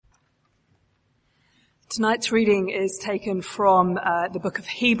Tonight's reading is taken from the book of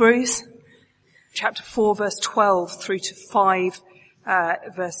Hebrews, chapter 4, verse 12 through to 5,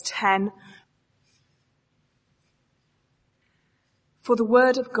 verse 10. For the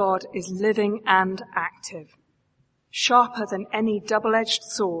word of God is living and active, sharper than any double-edged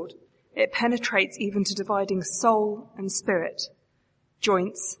sword. It penetrates even to dividing soul and spirit,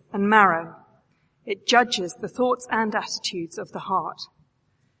 joints and marrow. It judges the thoughts and attitudes of the heart.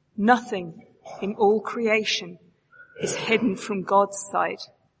 Nothing in all creation is hidden from God's sight.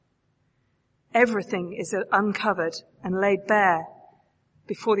 Everything is uncovered and laid bare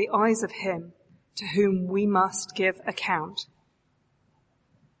before the eyes of him to whom we must give account.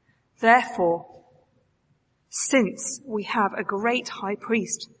 Therefore, since we have a great high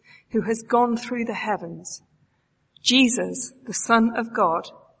priest who has gone through the heavens, Jesus, the Son of God,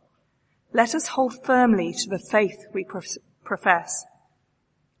 let us hold firmly to the faith we profess.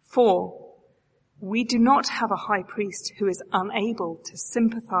 For we do not have a high priest who is unable to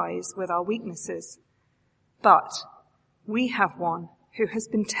sympathize with our weaknesses, but we have one who has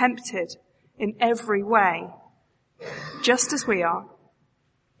been tempted in every way, just as we are,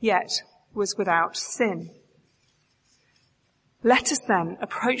 yet was without sin. Let us then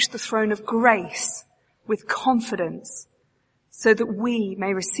approach the throne of grace with confidence, so that we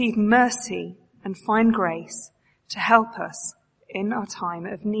may receive mercy and find grace to help us in our time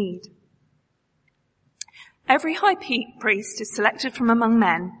of need. Every high priest is selected from among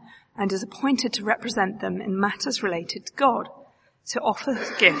men and is appointed to represent them in matters related to God, to offer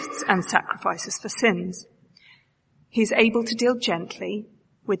gifts and sacrifices for sins. He is able to deal gently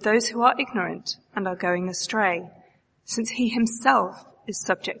with those who are ignorant and are going astray, since he himself is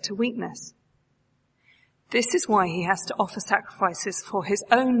subject to weakness. This is why he has to offer sacrifices for his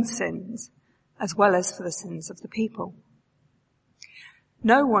own sins, as well as for the sins of the people.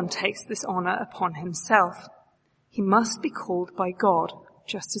 No one takes this honor upon himself. He must be called by God,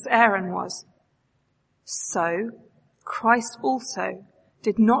 just as Aaron was. So, Christ also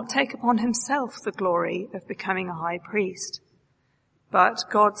did not take upon himself the glory of becoming a high priest. But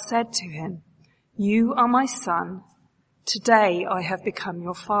God said to him, "You are my son. Today I have become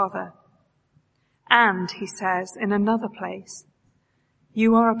your father." And he says in another place,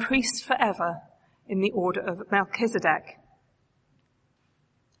 "You are a priest forever in the order of Melchizedek."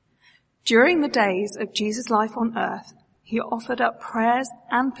 During the days of Jesus' life on earth, he offered up prayers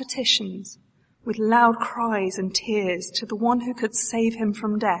and petitions with loud cries and tears to the one who could save him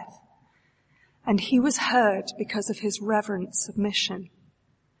from death. And he was heard because of his reverent submission.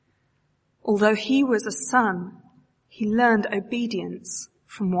 Although he was a son, he learned obedience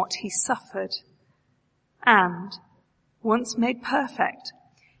from what he suffered. And, once made perfect,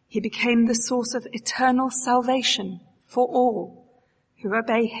 he became the source of eternal salvation for all who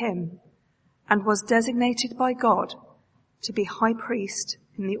obey him, and was designated by God to be high priest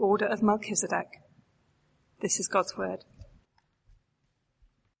in the order of Melchizedek. This is God's word.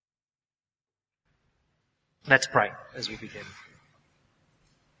 Let's pray as we begin.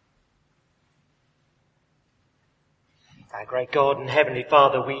 Our great God and Heavenly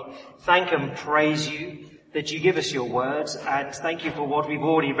Father, we thank and praise you that you give us your words, and thank you for what we've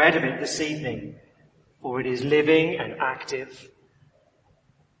already read of it this evening, for it is living and active.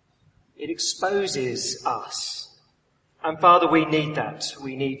 It exposes us. And Father, we need that.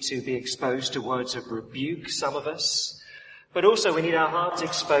 We need to be exposed to words of rebuke, some of us, but also we need our hearts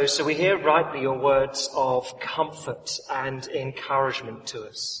exposed so we hear rightly your words of comfort and encouragement to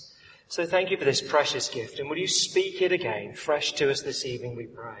us. So thank you for this precious gift, and will you speak it again, fresh to us this evening, we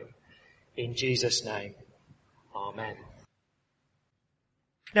pray. In Jesus' name, amen.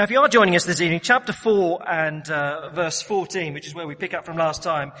 Now, if you are joining us this evening, chapter 4 and verse 14, which is where we pick up from last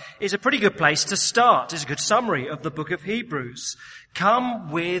time, is a pretty good place to start. It's a good summary of the book of Hebrews. Come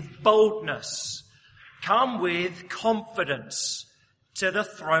with boldness. Come with confidence to the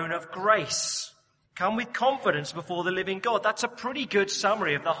throne of grace. Come with confidence before the living God. That's a pretty good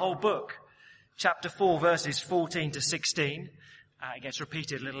summary of the whole book. Chapter 4, verses 14 to 16. It gets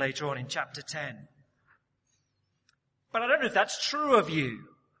repeated a little later on in chapter 10. But I don't know if that's true of you.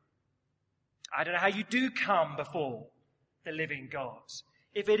 I don't know how you do come before the living God.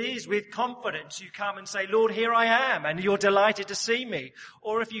 If it is with confidence, you come and say, "Lord, here I am," and you're delighted to see me.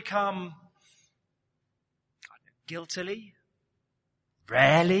 Or if you come guiltily,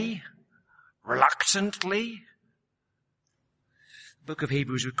 rarely, reluctantly. The book of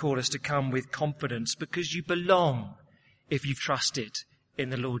Hebrews would call us to come with confidence because you belong if you've trusted in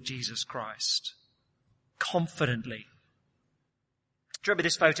the Lord Jesus Christ. Confidently. Do you remember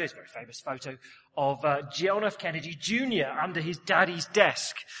this photo? It's a very famous photo of John F. Kennedy Jr. under his daddy's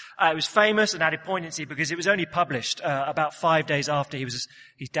desk. It was famous and added poignancy because it was only published about 5 days after his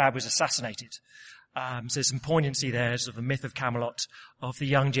dad was assassinated. So there's some poignancy there, sort of the myth of Camelot, of the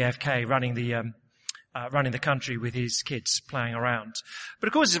young JFK running the country with his kids playing around. But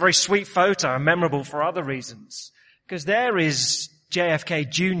of course it's a very sweet photo and memorable for other reasons, because there is JFK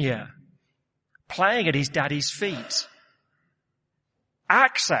Jr. playing at his daddy's feet.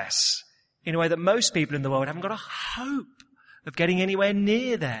 Access in a way that most people in the world haven't got a hope of getting anywhere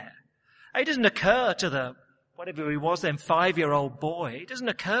near there. It doesn't occur to whatever he was then, 5-year-old boy, it doesn't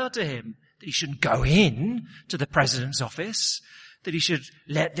occur to him that he shouldn't go in to the president's office, that he should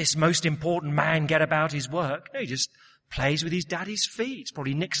let this most important man get about his work. No, he just plays with his daddy's feet,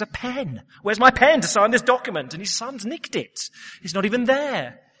 probably nicks a pen. Where's my pen to sign this document? And his son's nicked it. It's not even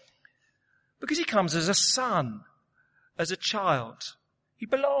there. Because he comes as a son, as a child. He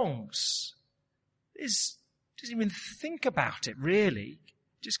belongs. He doesn't even think about it, really.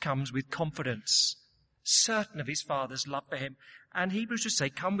 Just comes with confidence, certain of his father's love for him. And Hebrews just say,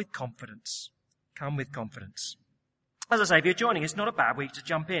 come with confidence. Come with confidence. As I say, if you're joining, it's not a bad week to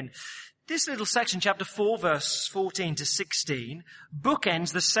jump in. This little section, chapter 4, verse 14 to 16,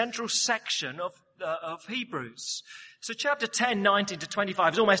 bookends the central section of Hebrews. So chapter 10, 19 to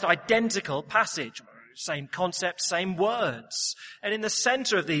 25 is almost identical passage. Same concept, same words. And in the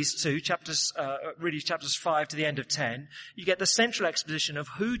center of these two chapters, really chapters 5 to the end of 10, you get the central exposition of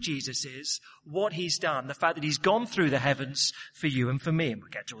who Jesus is, what he's done, the fact that he's gone through the heavens for you and for me. And we'll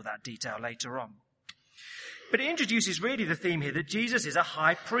get to all that detail later on. But it introduces really the theme here that Jesus is a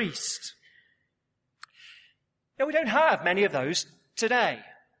high priest. Now, we don't have many of those today.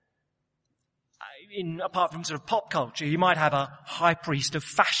 Apart from sort of pop culture, you might have a high priest of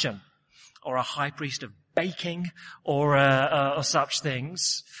fashion, or a high priest of baking, or such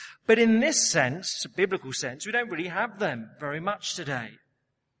things. But in this sense, a biblical sense, we don't really have them very much today.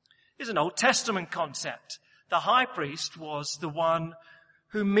 It's an Old Testament concept. The high priest was the one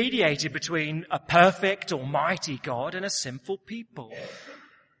who mediated between a perfect, almighty God and a sinful people.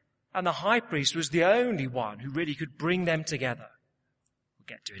 And the high priest was the only one who really could bring them together.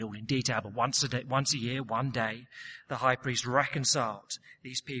 We'll get to it all in detail, but once a year, one day, the high priest reconciled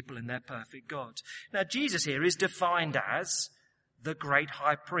these people and their perfect God. Now, Jesus here is defined as the great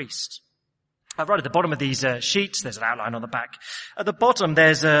high priest. Right at the bottom of these sheets, there's an outline on the back. At the bottom,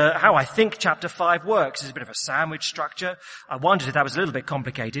 there's how I think chapter 5 works. It's a bit of a sandwich structure. I wondered if that was a little bit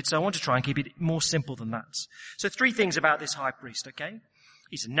complicated, so I want to try and keep it more simple than that. So 3 things about this high priest, okay?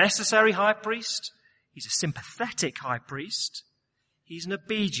 He's a necessary high priest. He's a sympathetic high priest. He's an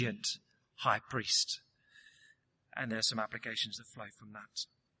obedient high priest. And there's some applications that flow from that.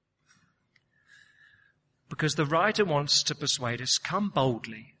 Because the writer wants to persuade us, come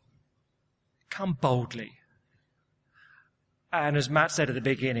boldly. Come boldly. And as Matt said at the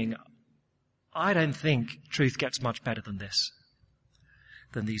beginning, I don't think truth gets much better than this,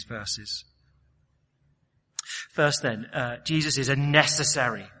 than these verses. First then, Jesus is a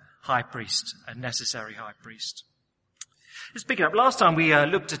necessary high priest, a necessary high priest. Let's pick it up. Last time we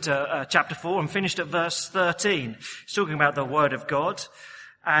looked at chapter 4 and finished at verse 13. It's talking about the Word of God.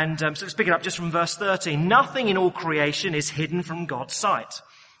 And so let's pick it up just from verse 13. Nothing in all creation is hidden from God's sight.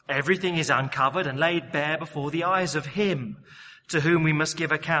 Everything is uncovered and laid bare before the eyes of Him to whom we must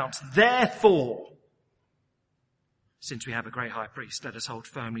give account. Therefore, since we have a great high priest, let us hold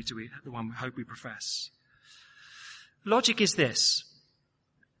firmly to the one hope we profess. Logic is this.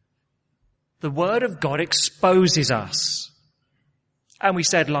 The Word of God exposes us. And we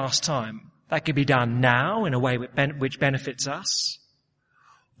said last time, that can be done now in a way which benefits us,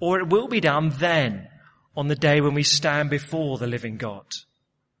 or it will be done then on the day when we stand before the living God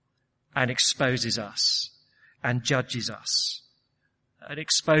and exposes us and judges us. An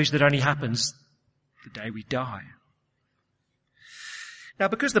exposure that only happens the day we die. Now,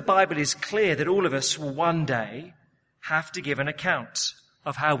 because the Bible is clear that all of us will one day have to give an account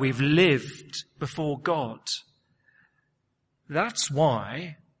of how we've lived before God, that's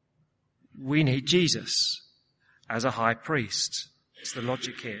why we need Jesus as a high priest. It's the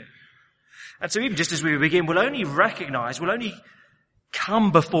logic here. And so even just as we begin, we'll only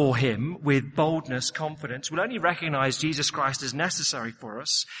come before Him with boldness, confidence. We'll only recognize Jesus Christ as necessary for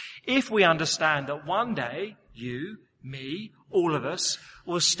us if we understand that one day, you, me, all of us,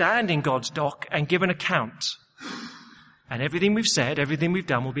 will stand in God's dock and give an account. And everything we've said, everything we've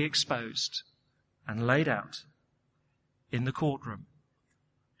done will be exposed and laid out in the courtroom.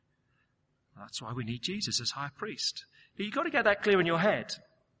 That's why we need Jesus as high priest. You've got to get that clear in your head.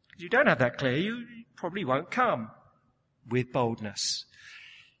 If you don't have that clear, you probably won't come. with boldness.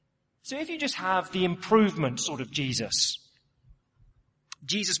 So if you just have the improvement sort of Jesus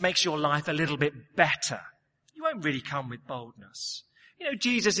makes your life a little bit better, you won't really come with boldness. You know,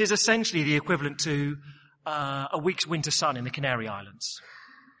 Jesus is essentially the equivalent to a week's winter sun in the Canary Islands.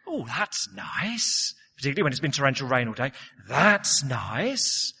 Oh, that's nice. Particularly when it's been torrential rain all day. That's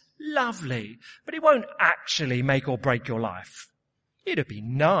nice. Lovely. But it won't actually make or break your life. It'd be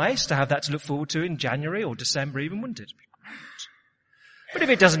nice to have that to look forward to in January or December even, wouldn't it? It'd be great. But if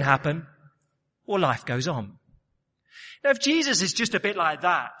it doesn't happen, well, life goes on. Now, if Jesus is just a bit like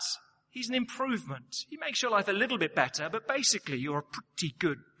that, he's an improvement. He makes your life a little bit better, but basically you're a pretty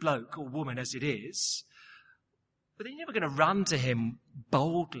good bloke or woman as it is. But then you're never going to run to him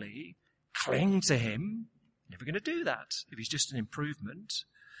boldly, cling to him. You're never going to do that if he's just an improvement.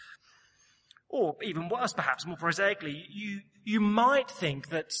 Or even worse, perhaps more prosaically, you might think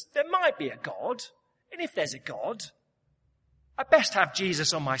that there might be a God, and if there's a God, I'd best have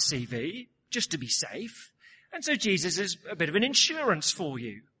Jesus on my CV, just to be safe. And so Jesus is a bit of an insurance for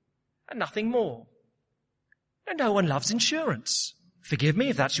you, and nothing more. And no one loves insurance. Forgive me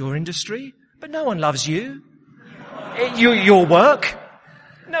if that's your industry, but no one loves you. Your work.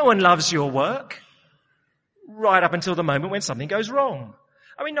 No one loves your work. Right up until the moment when something goes wrong.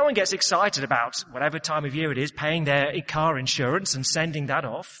 I mean, no one gets excited about whatever time of year it is, paying their car insurance and sending that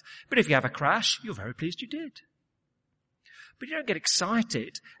off. But if you have a crash, you're very pleased you did. But you don't get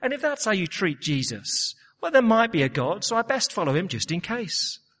excited. And if that's how you treat Jesus, well, there might be a God, so I best follow him just in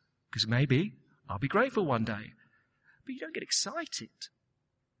case. Because maybe I'll be grateful one day. But you don't get excited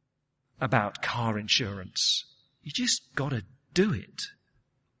about car insurance. You just got to do it.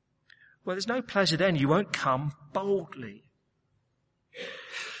 Well, there's no pleasure then. You won't come boldly.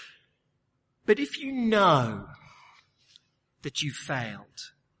 But if you know that you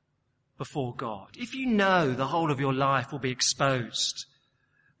failed before God, if you know the whole of your life will be exposed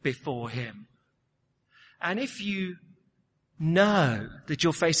before him, and if you know that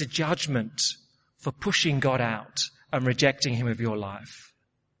you'll face a judgment for pushing God out and rejecting him of your life,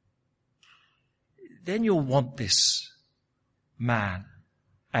 then you'll want this man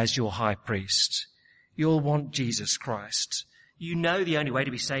as your high priest. You'll want Jesus Christ. You know the only way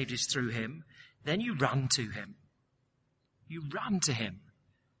to be saved is through him. Then you run to him. You run to him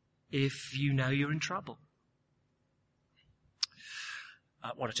if you know you're in trouble.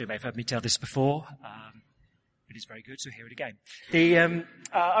 One or two may have heard me tell this before. It is very good, so hear it again.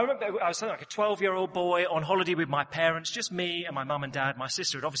 I remember I was like a 12-year-old boy on holiday with my parents, just me and my mum and dad. My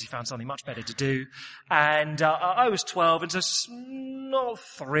sister had obviously found something much better to do. And I was 12 and just not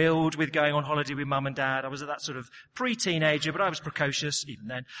thrilled with going on holiday with mum and dad. I was at that sort of pre-teenager, but I was precocious even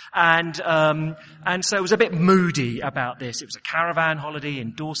then. And so I was a bit moody about this. It was a caravan holiday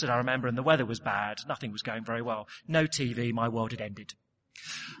in Dorset, I remember, and the weather was bad. Nothing was going very well. No TV. My world had ended.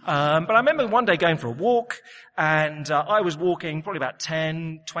 But I remember one day going for a walk, and I was walking probably about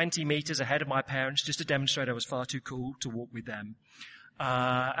 10, 20 meters ahead of my parents just to demonstrate I was far too cool to walk with them.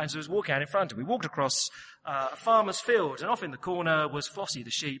 And so I was walking out in front of me. We walked across a farmer's field, and off in the corner was Flossie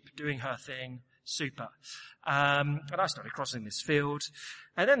the sheep doing her thing. Super. And I started crossing this field,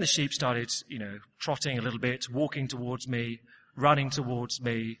 and then the sheep started, trotting a little bit, walking towards me, running towards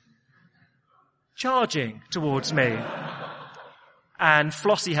me, charging towards me. And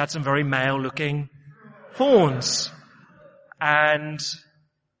Flossie had some very male-looking horns. And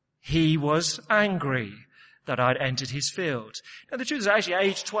he was angry that I'd entered his field. Now, the truth is, actually, at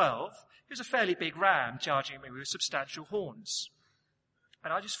age 12, he was a fairly big ram charging at me with substantial horns.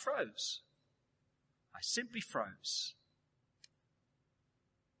 And I just froze. I simply froze.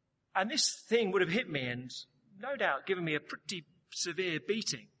 And this thing would have hit me and no doubt given me a pretty severe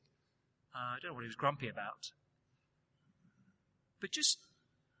beating. I don't know what he was grumpy about. But just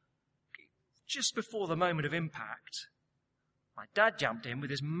before the moment of impact, my dad jumped in with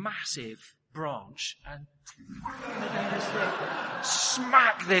his massive branch and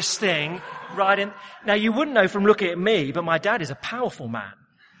smacked this thing right in. Now, you wouldn't know from looking at me, but my dad is a powerful man.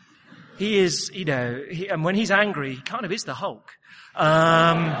 He is, and when he's angry, he kind of is the Hulk. He's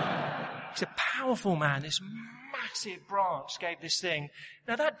a powerful man. This massive branch gave this thing.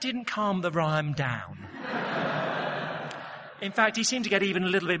 Now, that didn't calm the ram down. In fact, he seemed to get even a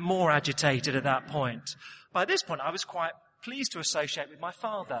little bit more agitated at that point. By this point, I was quite pleased to associate with my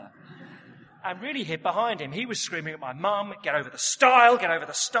father and really hid behind him. He was screaming at my mum, get over the stile, get over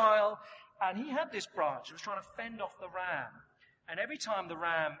the stile. And he had this branch and was trying to fend off the ram. And every time the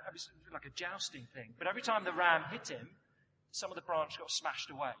ram, it was like a jousting thing, but every time the ram hit him, some of the branch got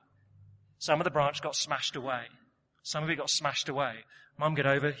smashed away. Some of the branch got smashed away. Some of it got smashed away. Mum got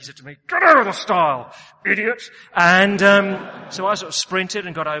over, he said to me, "Get over the stile, idiot!" And so I sort of sprinted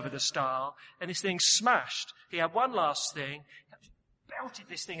and got over the stile, and this thing smashed. He had one last thing, belted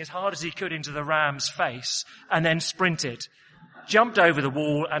this thing as hard as he could into the ram's face, and then sprinted. Jumped over the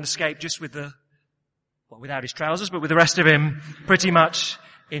wall and escaped just with without his trousers, but with the rest of him pretty much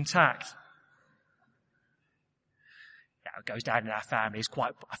intact. Now, it goes down in our family. It's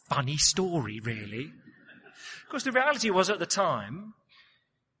quite a funny story, really. Of course, the reality was at the time,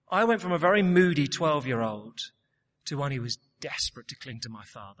 I went from a very moody 12-year-old to one who was desperate to cling to my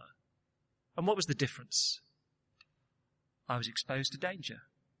father. And what was the difference? I was exposed to danger.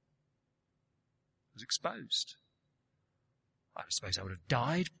 I was exposed. I suppose I would have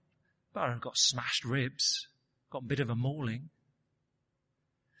died, but I would have got smashed ribs, got a bit of a mauling.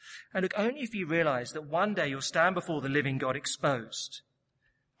 And look, only if you realize that one day you'll stand before the living God exposed,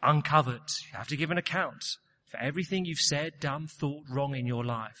 uncovered, you have to give an account for everything you've said, done, thought wrong in your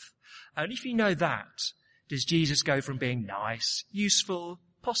life. Only if you know that does Jesus go from being nice, useful,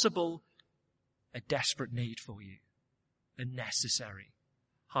 possible, a desperate need for you, a necessary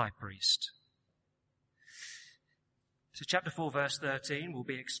high priest. So chapter 4 verse 13 will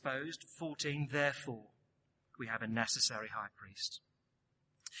be exposed. 14, therefore, we have a necessary high priest.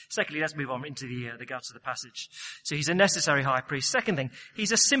 Secondly, let's move on into the guts of the passage. So he's a necessary high priest. Second thing,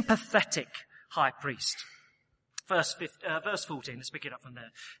 he's a sympathetic high priest. Verse 14, let's pick it up from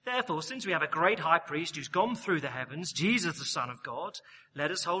there. Therefore, since we have a great high priest who's gone through the heavens, Jesus the Son of God,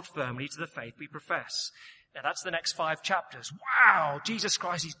 let us hold firmly to the faith we profess. Now that's the next 5 chapters. Wow, Jesus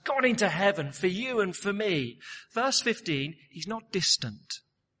Christ, he's gone into heaven for you and for me. Verse 15, he's not distant.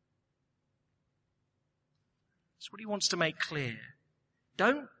 That's what he wants to make clear.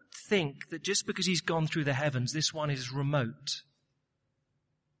 Don't think that just because he's gone through the heavens, this one is remote.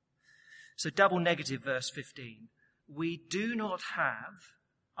 So double negative, verse 15. We do not have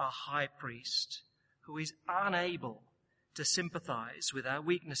a high priest who is unable to sympathize with our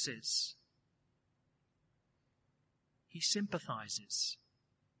weaknesses. He sympathizes.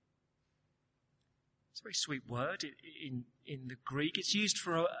 It's a very sweet word in the Greek. It's used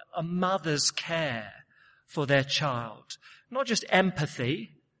for a mother's care for their child. Not just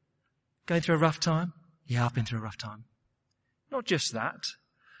empathy. Going through a rough time? Yeah, I've been through a rough time. Not just that.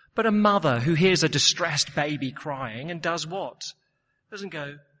 But a mother who hears a distressed baby crying and does what? Doesn't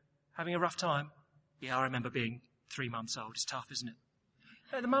go, having a rough time? Yeah, I remember being 3 months old. It's tough, isn't it?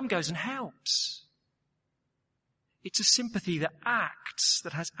 No, the mum goes and helps. It's a sympathy that acts,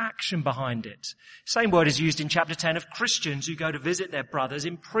 that has action behind it. Same word is used in chapter 10 of Christians who go to visit their brothers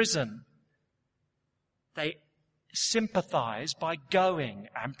in prison. They sympathize by going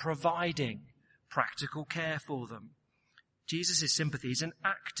and providing practical care for them. Jesus' sympathy is an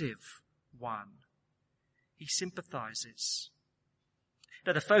active one. He sympathizes.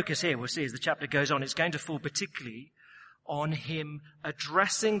 Now the focus here, we'll see as the chapter goes on, it's going to fall particularly on him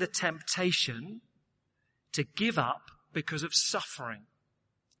addressing the temptation to give up because of suffering.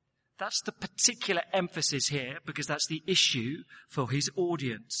 That's the particular emphasis here because that's the issue for his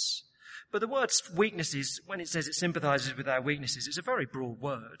audience. But the word weaknesses, when it says it sympathizes with our weaknesses, it's a very broad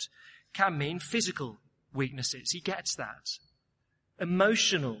word. Can mean physical weaknesses. He gets that.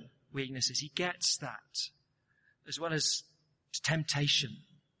 Emotional weaknesses. He gets that. As well as temptation.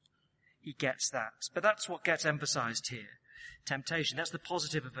 He gets that. But that's what gets emphasized here. Temptation. That's the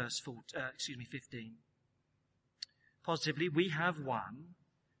positive of verse 15. Positively, we have one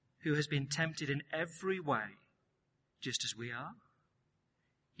who has been tempted in every way, just as we are,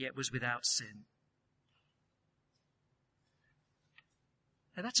 yet was without sin.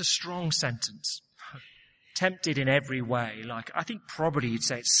 Now that's a strong sentence. Tempted in every way. Like, I think probably you'd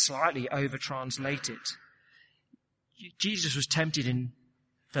say it's slightly over-translated. Jesus was tempted in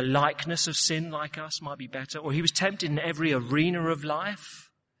the likeness of sin like us, might be better. Or he was tempted in every arena of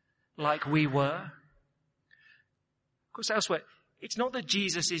life, like we were. Of course, elsewhere, it's not that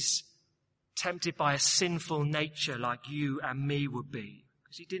Jesus is tempted by a sinful nature like you and me would be,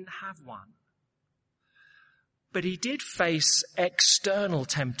 because he didn't have one. But he did face external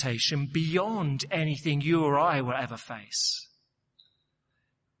temptation beyond anything you or I will ever face.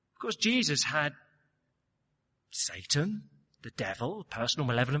 Of course, Jesus had Satan, the devil, a personal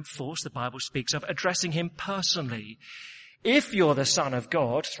malevolent force the Bible speaks of, addressing him personally. If you're the Son of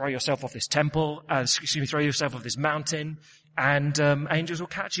God, throw yourself off this throw yourself off this mountain, and angels will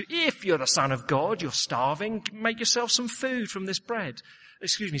catch you. If you're the Son of God, you're starving, make yourself some food from this bread.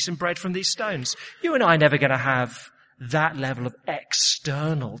 Some bread from these stones. You and I are never going to have that level of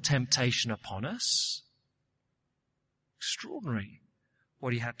external temptation upon us. Extraordinary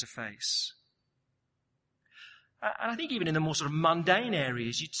what he had to face. And I think even in the more sort of mundane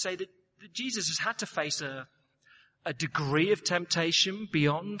areas, you'd say that Jesus has had to face a degree of temptation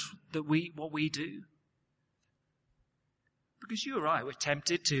beyond what we do. Because you or I, we're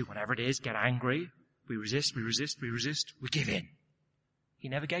tempted to, whatever it is, get angry. We resist, we give in. He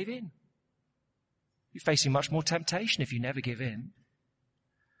never gave in. You're facing much more temptation if you never give in.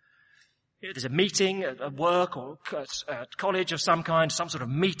 There's a meeting at work or at college of some kind, some sort of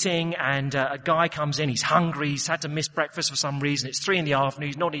meeting, and a guy comes in, he's hungry, he's had to miss breakfast for some reason, it's 3 PM,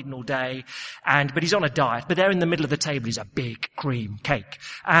 he's not eaten all day, but he's on a diet, but there in the middle of the table is a big cream cake.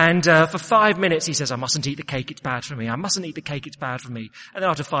 And for 5 minutes he says, I mustn't eat the cake, it's bad for me, I mustn't eat the cake, it's bad for me. And then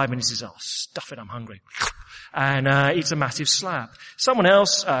after 5 minutes he says, oh, stuff it, I'm hungry. And eats a massive slab. Someone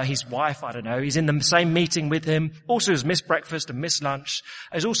else, his wife, I don't know, he's in the same meeting with him, also has missed breakfast and missed lunch,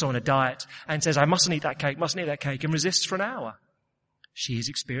 is also on a diet, and says, I mustn't eat that cake, and resists for an hour. She has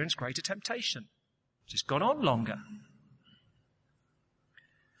experienced greater temptation. Just gone on longer.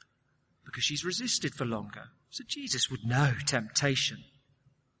 Because she's resisted for longer. So Jesus would know temptation.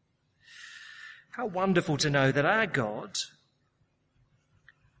 How wonderful to know that our God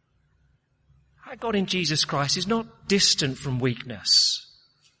in Jesus Christ is not distant from weakness,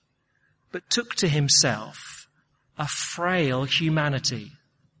 but took to himself a frail humanity.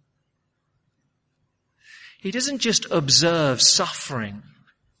 He doesn't just observe suffering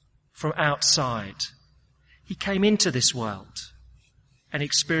from outside. He came into this world and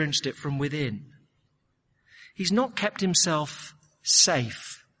experienced it from within. He's not kept himself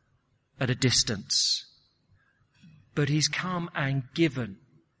safe at a distance, but he's come and given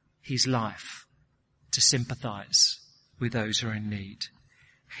his life to sympathize with those who are in need.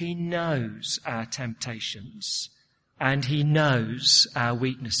 He knows our temptations and he knows our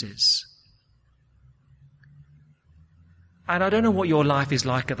weaknesses. And I don't know what your life is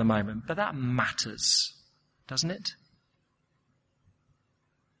like at the moment, but that matters, doesn't it?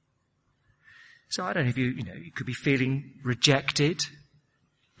 So I don't know if you could be feeling rejected,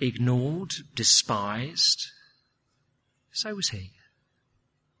 ignored, despised. So was he.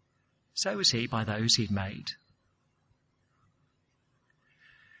 So was he by those he'd made.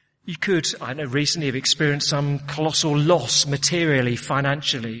 You could, I know, recently have experienced some colossal loss materially,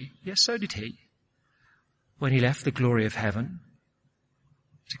 financially. Yes, so did he. When he left the glory of heaven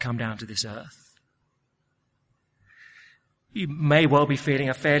to come down to this earth. You may well be feeling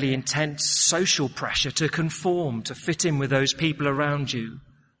a fairly intense social pressure to conform, to fit in with those people around you.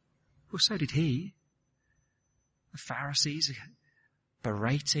 Well, so did he. The Pharisees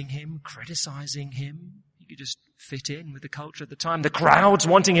berating him, criticizing him. He could just fit in with the culture at the time. The crowds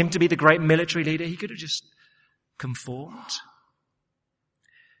wanting him to be the great military leader. He could have just conformed.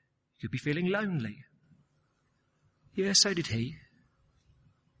 He could be feeling lonely. Yeah, so did he.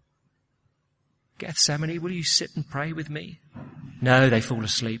 Gethsemane, will you sit and pray with me? No, they fall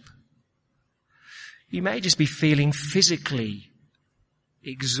asleep. You may just be feeling physically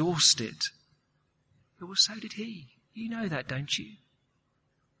exhausted. Well, so did he. You know that, don't you?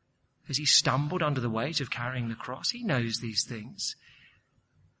 Has he stumbled under the weight of carrying the cross? He knows these things.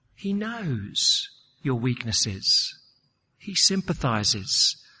 He knows your weaknesses. He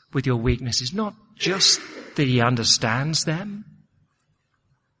sympathizes with your weaknesses, not just that he understands them,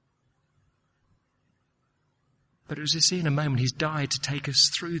 but as we see in a moment, he's died to take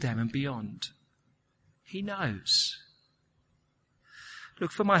us through them and beyond. He knows.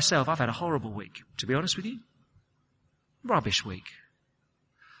 Look, for myself, I've had a horrible week, to be honest with you. Rubbish week.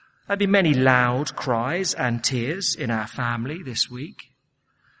 There have been many loud cries and tears in our family this week.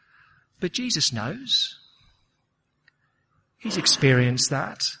 But Jesus knows. He's experienced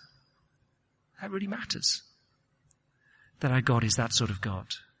that. That really matters. That our God is that sort of God.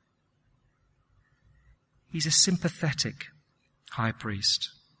 He's a sympathetic high priest,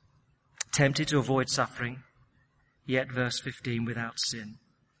 tempted to avoid suffering, yet, verse 15, without sin.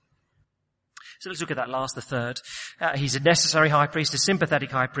 So let's look at that last, the third. He's a necessary high priest, a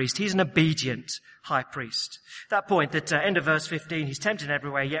sympathetic high priest. He's an obedient high priest. That point, that end of verse 15, he's tempted in every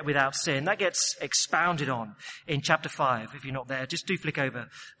way, yet without sin, that gets expounded on in chapter 5. If you're not there, just do flick over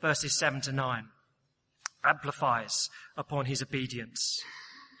verses 7 to 9. Amplifies upon his obedience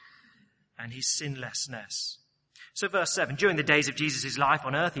and his sinlessness. So verse 7, during the days of Jesus' life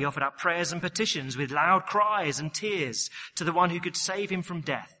on earth, he offered up prayers and petitions with loud cries and tears to the one who could save him from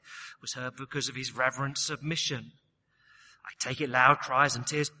death. It was heard because of his reverent submission. I take it loud cries and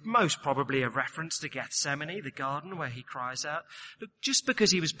tears, most probably a reference to Gethsemane, the garden where he cries out. Look, just because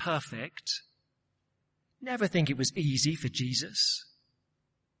he was perfect, never think it was easy for Jesus.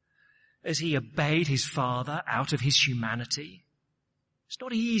 As he obeyed his Father out of his humanity. It's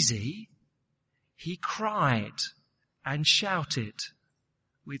not easy. he cried and shouted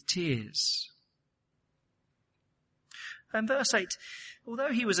with tears. And verse 8,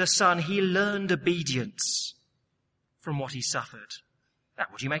 although he was a son, he learned obedience from what he suffered. Now,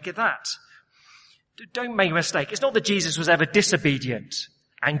 what do you make of that? Don't make a mistake. It's not that Jesus was ever disobedient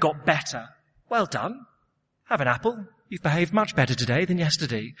and got better. Well done. Have an apple. You've behaved much better today than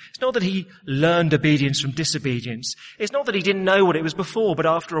yesterday. It's not that he learned obedience from disobedience. It's not that he didn't know what it was before, but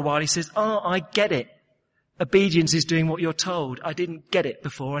after a while he says, I get it. Obedience is doing what you're told. I didn't get it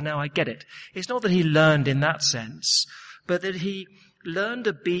before and now I get it. It's not that he learned in that sense, but that he learned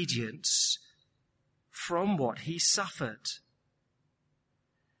obedience from what he suffered.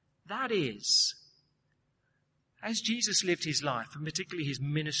 That is, as Jesus lived his life, and particularly his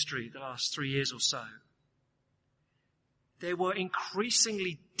ministry the last 3 years or so, there were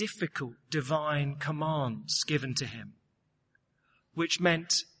increasingly difficult divine commands given to him, which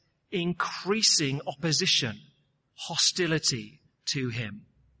meant increasing opposition, hostility to him.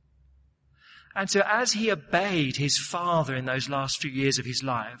 And so as he obeyed his Father in those last few years of his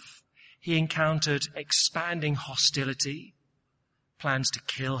life, he encountered expanding hostility, plans to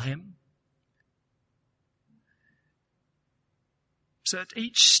kill him. So at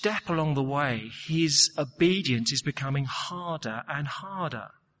each step along the way, his obedience is becoming harder and harder.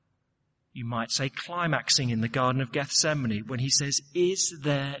 You might say climaxing in the Garden of Gethsemane when he says, is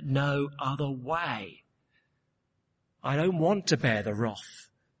there no other way? I don't want to bear the wrath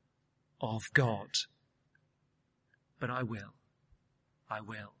of God, but I will. I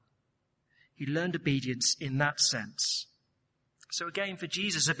will. He learned obedience in that sense. So again, for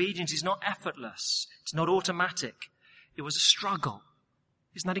Jesus, obedience is not effortless. It's not automatic. It was a struggle.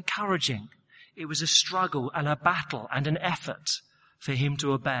 Isn't that encouraging? It was a struggle and a battle and an effort for him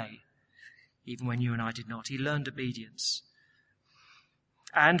to obey, even when you and I did not. He learned obedience.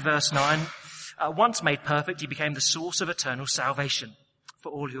 And verse 9, once made perfect, he became the source of eternal salvation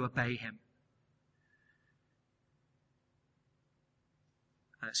for all who obey him.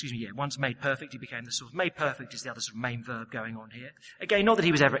 Once made perfect, he became the source. Made perfect is the other sort of main verb going on here. Again, not that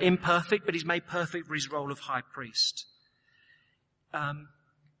he was ever imperfect, but he's made perfect for his role of high priest.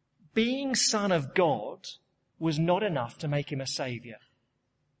 Being Son of God was not enough to make him a saviour.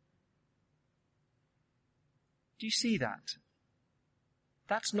 Do you see that?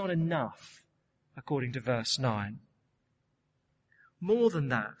 That's not enough, according to verse 9. More than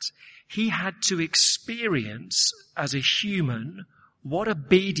that, he had to experience as a human what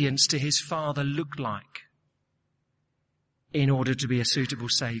obedience to his Father looked like in order to be a suitable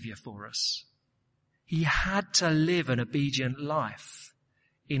saviour for us. He had to live an obedient life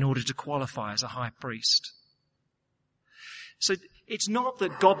in order to qualify as a high priest. So it's not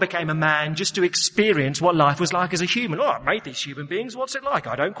that God became a man just to experience what life was like as a human. Oh, I made these human beings. What's it like?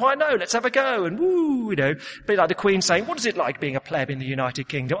 I don't quite know. Let's have a go. And woo, a bit like the Queen saying, what is it like being a pleb in the United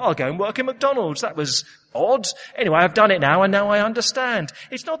Kingdom? I'll go and work in McDonald's. That was odd. Anyway, I've done it now and now I understand.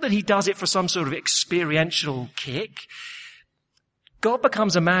 It's not that he does it for some sort of experiential kick. God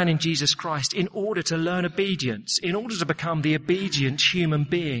becomes a man in Jesus Christ in order to learn obedience, in order to become the obedient human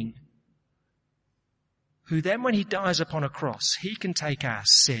being, who then when he dies upon a cross, he can take our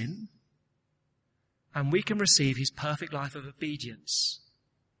sin and we can receive his perfect life of obedience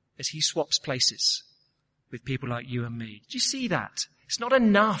as he swaps places with people like you and me. Do you see that? It's not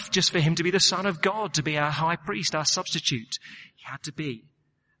enough just for him to be the Son of God, to be our high priest, our substitute. He had to be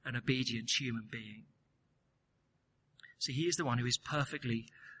an obedient human being. So he is the one who is perfectly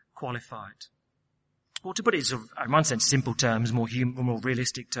qualified. Or to put it in one sense, simple terms, more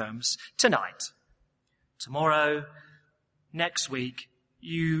realistic terms, tonight, tomorrow, next week,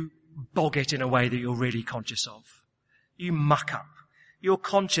 you bog it in a way that you're really conscious of. You muck up. You're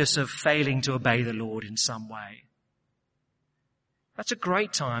conscious of failing to obey the Lord in some way. That's a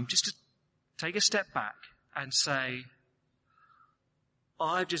great time just to take a step back and say,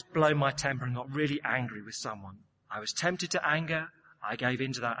 I've just blown my temper and got really angry with someone. I was tempted to anger. I gave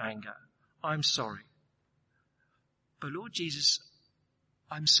in to that anger. I'm sorry. But Lord Jesus,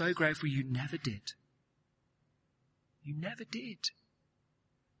 I'm so grateful you never did. You never did.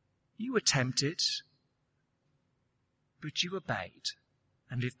 You were tempted, but you obeyed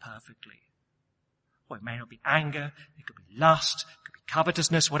and lived perfectly. Well, it may not be anger, it could be lust, it could be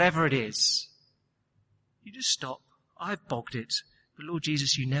covetousness, whatever it is. You just stop. I've bogged it, but Lord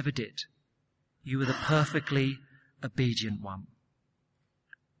Jesus, you never did. You were the perfectly obedient one.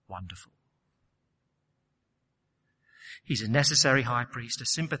 Wonderful. He's a necessary high priest, a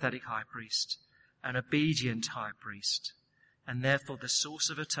sympathetic high priest, an obedient high priest, and therefore the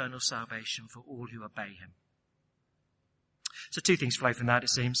source of eternal salvation for all who obey him. So two things flow from that, it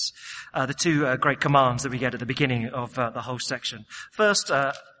seems. The two great commands that we get at the beginning of the whole section. First,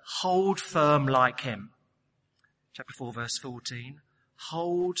 hold firm like him. Chapter 4, verse 14.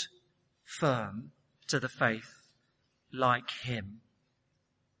 Hold firm to the faith like him.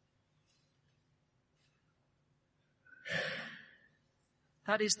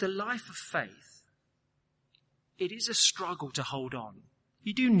 That is the life of faith. It is a struggle to hold on.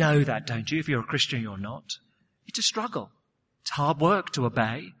 You do know that, don't you, if you're a Christian or not? It's a struggle. It's hard work to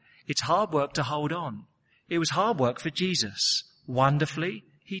obey. It's hard work to hold on. It was hard work for Jesus. Wonderfully,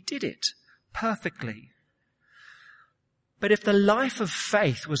 he did it perfectly. But if the life of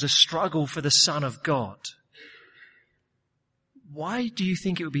faith was a struggle for the Son of God, why do you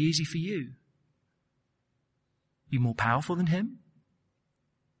think it would be easy for you? You more powerful than him?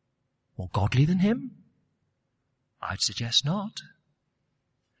 More godly than him? I'd suggest not.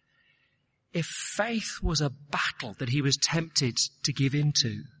 If faith was a battle that he was tempted to give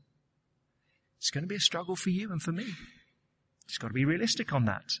into, it's going to be a struggle for you and for me. It's got to be realistic on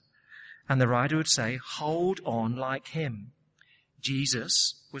that. And the writer would say, hold on like him.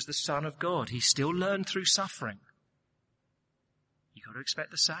 Jesus was the Son of God. He still learned through suffering. You've got to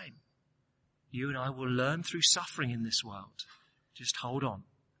expect the same. You and I will learn through suffering in this world. Just hold on.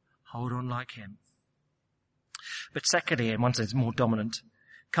 Hold on like him. But secondly, in one sense more dominant,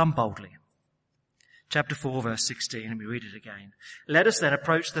 come boldly. Chapter 4, verse 16, and we read it again. Let us then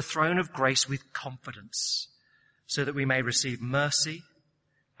approach the throne of grace with confidence, so that we may receive mercy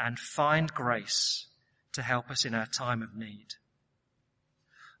and find grace to help us in our time of need.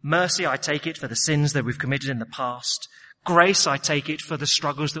 Mercy, I take it, for the sins that we've committed in the past. Grace, I take it, for the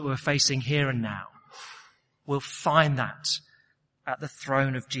struggles that we're facing here and now. We'll find that at the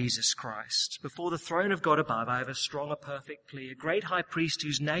throne of Jesus Christ. Before the throne of God above, I have a strong, a perfect plea, a great high priest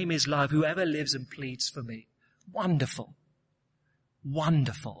whose name is love, whoever lives and pleads for me. Wonderful.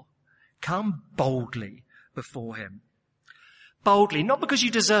 Wonderful. Come boldly before him. Boldly, not because you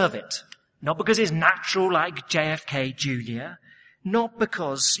deserve it, not because it's natural like JFK Jr., not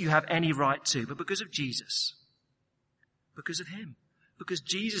because you have any right to, but because of Jesus. Because of him. Because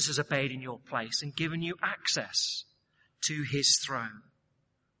Jesus has obeyed in your place and given you access to his throne.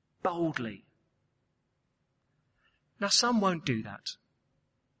 Boldly. Now some won't do that.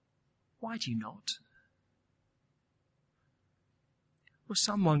 Why do you not? Well,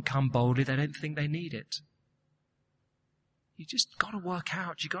 some won't come boldly. They don't think they need it. You just got to work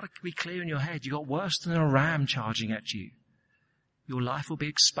out. You got to be clear in your head. You got worse than a ram charging at you. Your life will be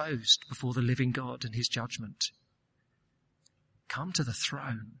exposed before the living God and his judgment. Come to the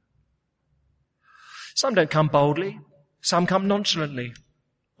throne. Some don't come boldly. Some come nonchalantly.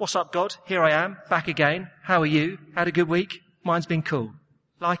 What's up, God? Here I am, back again. How are you? Had a good week? Mine's been cool.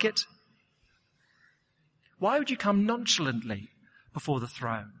 Like it? Why would you come nonchalantly before the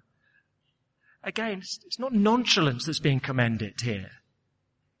throne? Again, it's not nonchalance that's being commended here.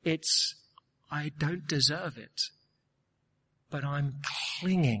 It's, I don't deserve it, but I'm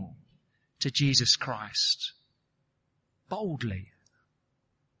clinging to Jesus Christ. Boldly.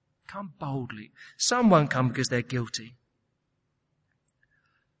 Come boldly. Some won't come because they're guilty.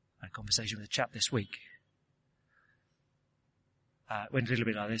 I had a conversation with a chap this week. Went a little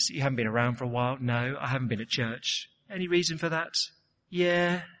bit like this. You haven't been around for a while? No, I haven't been at church. Any reason for that?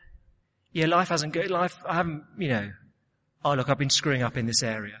 Yeah, life hasn't good. I haven't, oh look, I've been screwing up in this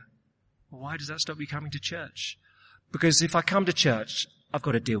area. Well, why does that stop you coming to church? Because if I come to church, I've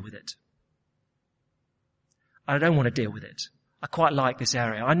got to deal with it. I don't want to deal with it. I quite like this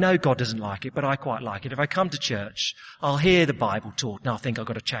area. I know God doesn't like it, but I quite like it. If I come to church, I'll hear the Bible taught and I'll think I've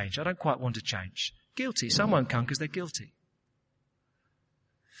got to change. I don't quite want to change. Guilty. Some won't come because they're guilty.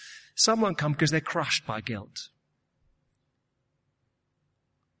 Some won't come because they're crushed by guilt.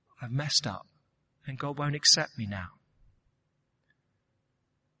 I've messed up and God won't accept me now.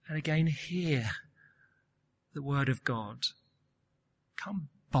 And again, hear the word of God. Come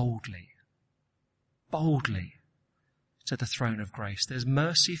boldly to the throne of grace. There's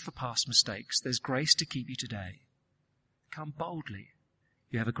mercy for past mistakes. There's grace to keep you today. Come boldly.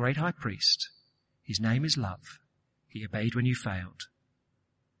 You have a great high priest. His name is love. He obeyed when you failed.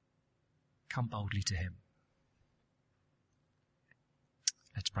 Come boldly to him.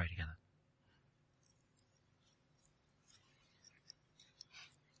 Let's pray together.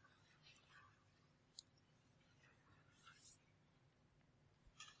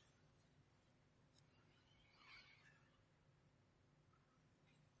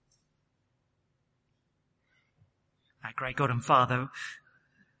 Our great God and Father,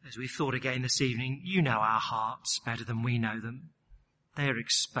 as we've thought again this evening, you know our hearts better than we know them. They are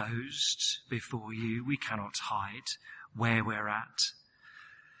exposed before you. We cannot hide. where we're at.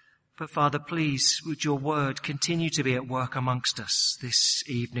 But Father, please, would your word continue to be at work amongst us this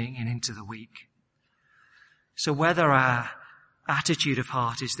evening and into the week. So whether our attitude of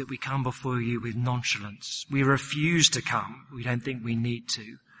heart is that we come before you with nonchalance, we refuse to come, we don't think we need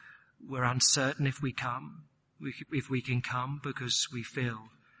to, we're uncertain if we can come because we feel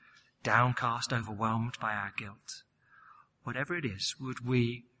downcast, overwhelmed by our guilt. Whatever it is, would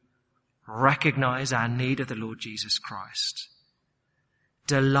we recognize our need of the Lord Jesus Christ,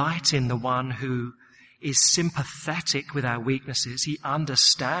 delight in the one who is sympathetic with our weaknesses. He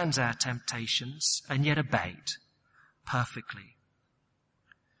understands our temptations and yet obeyed perfectly.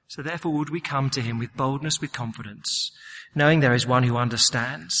 So therefore would we come to him with boldness, with confidence, knowing there is one who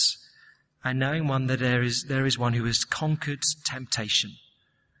understands and knowing one that there is one who has conquered temptation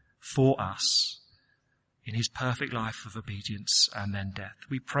for us in his perfect life of obedience and then death.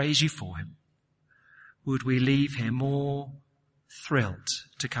 We praise you for him. Would we leave here more thrilled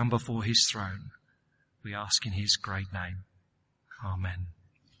to come before his throne? We ask in his great name. Amen.